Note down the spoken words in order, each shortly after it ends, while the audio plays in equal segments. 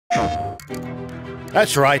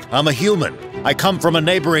That's right, I'm a human. I come from a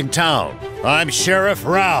neighboring town. I'm Sheriff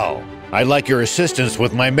Rao. I'd like your assistance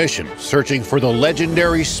with my mission, searching for the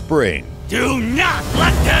legendary spring. Do not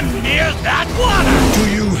let them near that water! Do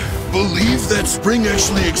you believe that spring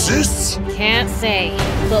actually exists? Can't say.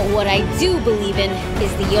 But what I do believe in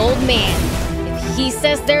is the old man. If he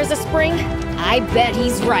says there's a spring, I bet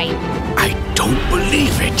he's right. I don't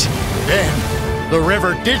believe it. Then, the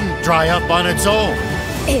river didn't dry up on its own.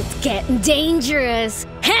 It's getting dangerous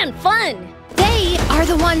and fun. They are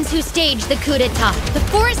the ones who staged the coup d'etat, the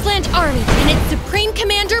Forestland Army and its Supreme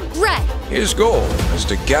Commander, Brett. His goal is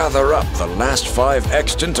to gather up the last 5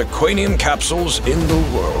 extant aquanium capsules in the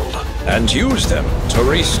world and use them to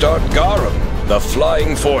restart Garum, the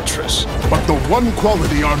flying fortress. But the one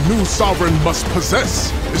quality our new sovereign must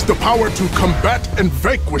possess is the power to combat and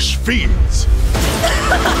vanquish fiends.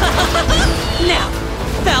 Now,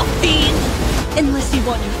 foul fiend! Unless you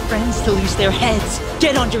want your friends to lose their heads,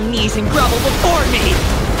 get on your knees and grovel before me!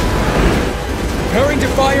 Preparing to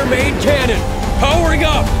fire main cannon! Powering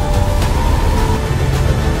up!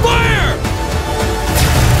 Fire!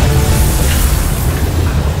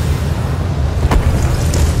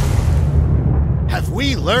 Have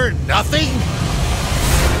we learned nothing?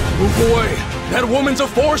 Oh boy, that woman's a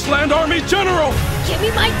Forestland Army general! Give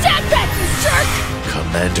me my dad back, you jerk!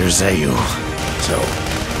 Commander Zayu. So,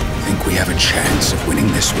 think we have a chance of winning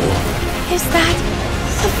this war? Is that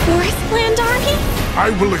the Forestland Army?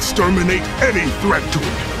 I will exterminate any threat to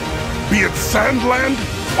it, be it Sandland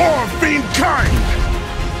or fiendkind!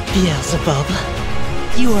 Beelzebub,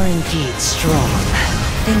 you are indeed strong.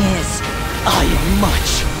 Thing is, I am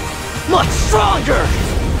much stronger!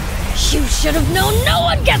 You should have known no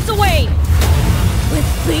one gets away with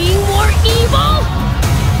being more evil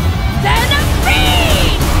than a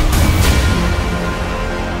fiend!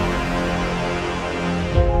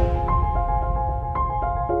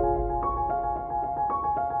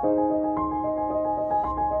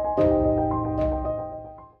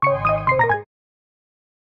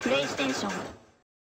 PlayStation